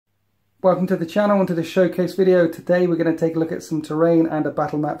Welcome to the channel and to the showcase video. Today we're going to take a look at some terrain and a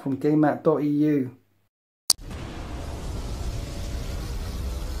battle map from Gamemat.eu.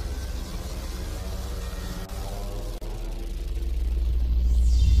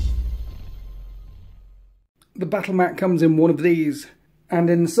 The battle mat comes in one of these, and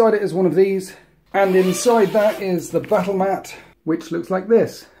inside it is one of these, and inside that is the battle mat, which looks like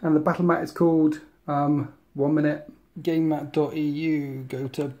this. And the battle mat is called, 1 minute, Gamemat.eu, go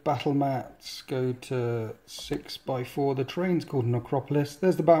to battle mats, go to 6x4, the terrain's called Necropolis.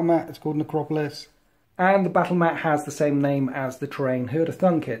 There's the battle mat, it's called Necropolis. And the battle mat has the same name as the terrain, who'd have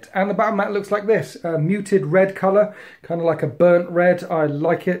thunk it. And the battle mat looks like this, a muted red colour, kind of like a burnt red. I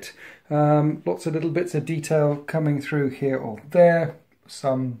like it. Lots of little bits of detail coming through here or there.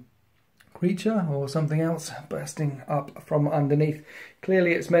 Some creature or something else bursting up from underneath.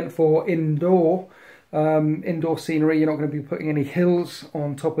 Clearly it's meant for indoor scenery. You're not going to be putting any hills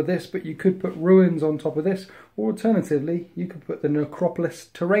on top of this, but you could put ruins on top of this, or alternatively you could put the Necropolis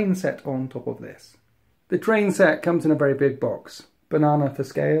terrain set on top of this. The terrain set comes in a very big box, banana for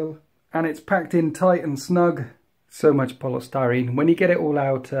scale, and it's packed in tight and snug. So much polystyrene. When you get it all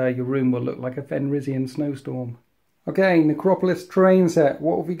out, your room will look like a Fenrisian snowstorm. Okay, Necropolis terrain set,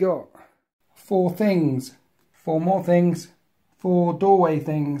 what have we got? 4 things, 4 more things, 4 doorway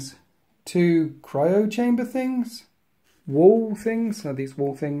things, 2 cryo chamber things, wall things. Are these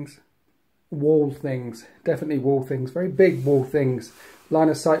wall things? Wall things, definitely wall things, very big wall things. Line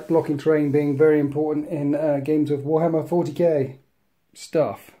of sight blocking terrain being very important in games of Warhammer 40k.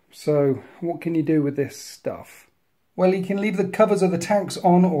 Stuff. So what can you do with this stuff? Well, you can leave the covers of the tanks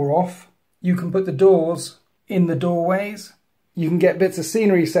on or off. You can put the doors in the doorways. You can get bits of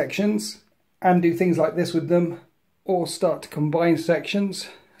scenery sections and do things like this with them, or start to combine sections.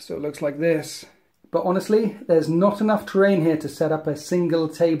 So it looks like this. But honestly, there's not enough terrain here to set up a single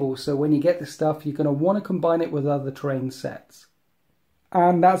table, so when you get this stuff, you're going to want to combine it with other terrain sets.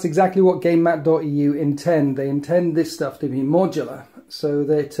 And that's exactly what Gamemat.eu intend. They intend this stuff to be modular, so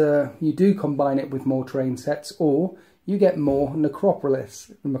that you do combine it with more terrain sets, or you get more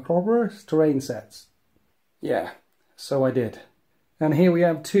Necropolis terrain sets. Yeah, so I did. And here we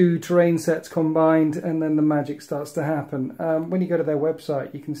have 2 terrain sets combined, and then the magic starts to happen. When you go to their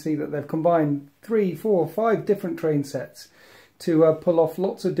website, you can see that they've combined 3, 4, 5 different terrain sets to pull off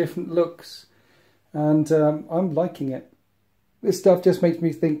lots of different looks. And I'm liking it. This stuff just makes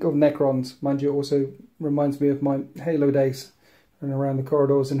me think of Necrons. Mind you, it also reminds me of my Halo days, running around the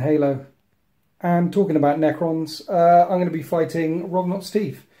corridors in Halo. And talking about Necrons, I'm going to be fighting Rognot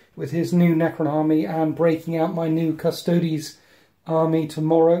Steve with his new Necron army and breaking out my new Custodes army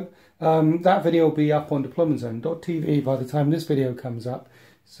tomorrow. That video will be up on deploymentzone.tv by the time this video comes up.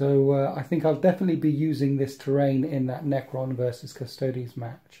 So I think I'll definitely be using this terrain in that Necron versus Custodes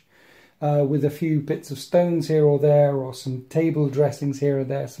match. With a few bits of stones here or there, or some table dressings here or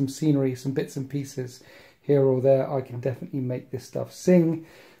there, some scenery, some bits and pieces here or there, I can definitely make this stuff sing.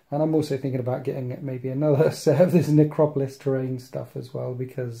 And I'm also thinking about getting maybe another set of this Necropolis terrain stuff as well,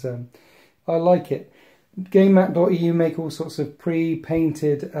 because I like it. Gamemat.eu make all sorts of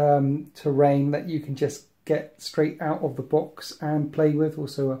pre-painted terrain that you can just get straight out of the box and play with.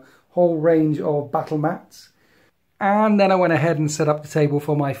 Also a whole range of battle mats. And then I went ahead and set up the table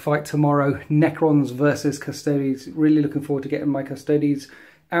for my fight tomorrow, Necrons versus Custodes. Really looking forward to getting my Custodes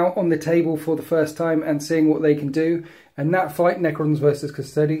out on the table for the first time and seeing what they can do. And that fight, Necrons versus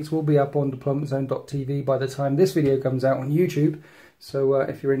Custodes, will be up on deploymentzone.tv by the time this video comes out on YouTube. So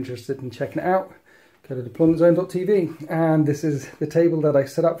if you're interested in checking it out, go to deploymentzone.tv. And this is the table that I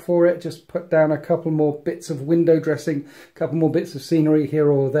set up for it. Just put down a couple more bits of window dressing, a couple more bits of scenery here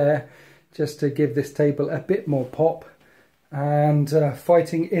or there, just to give this table a bit more pop. And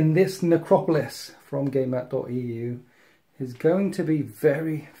fighting in this Necropolis from Gamemat.eu is going to be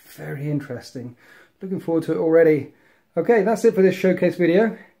very, very interesting. Looking forward to it already. Okay, that's it for this showcase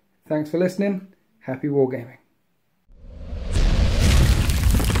video. Thanks for listening. Happy wargaming.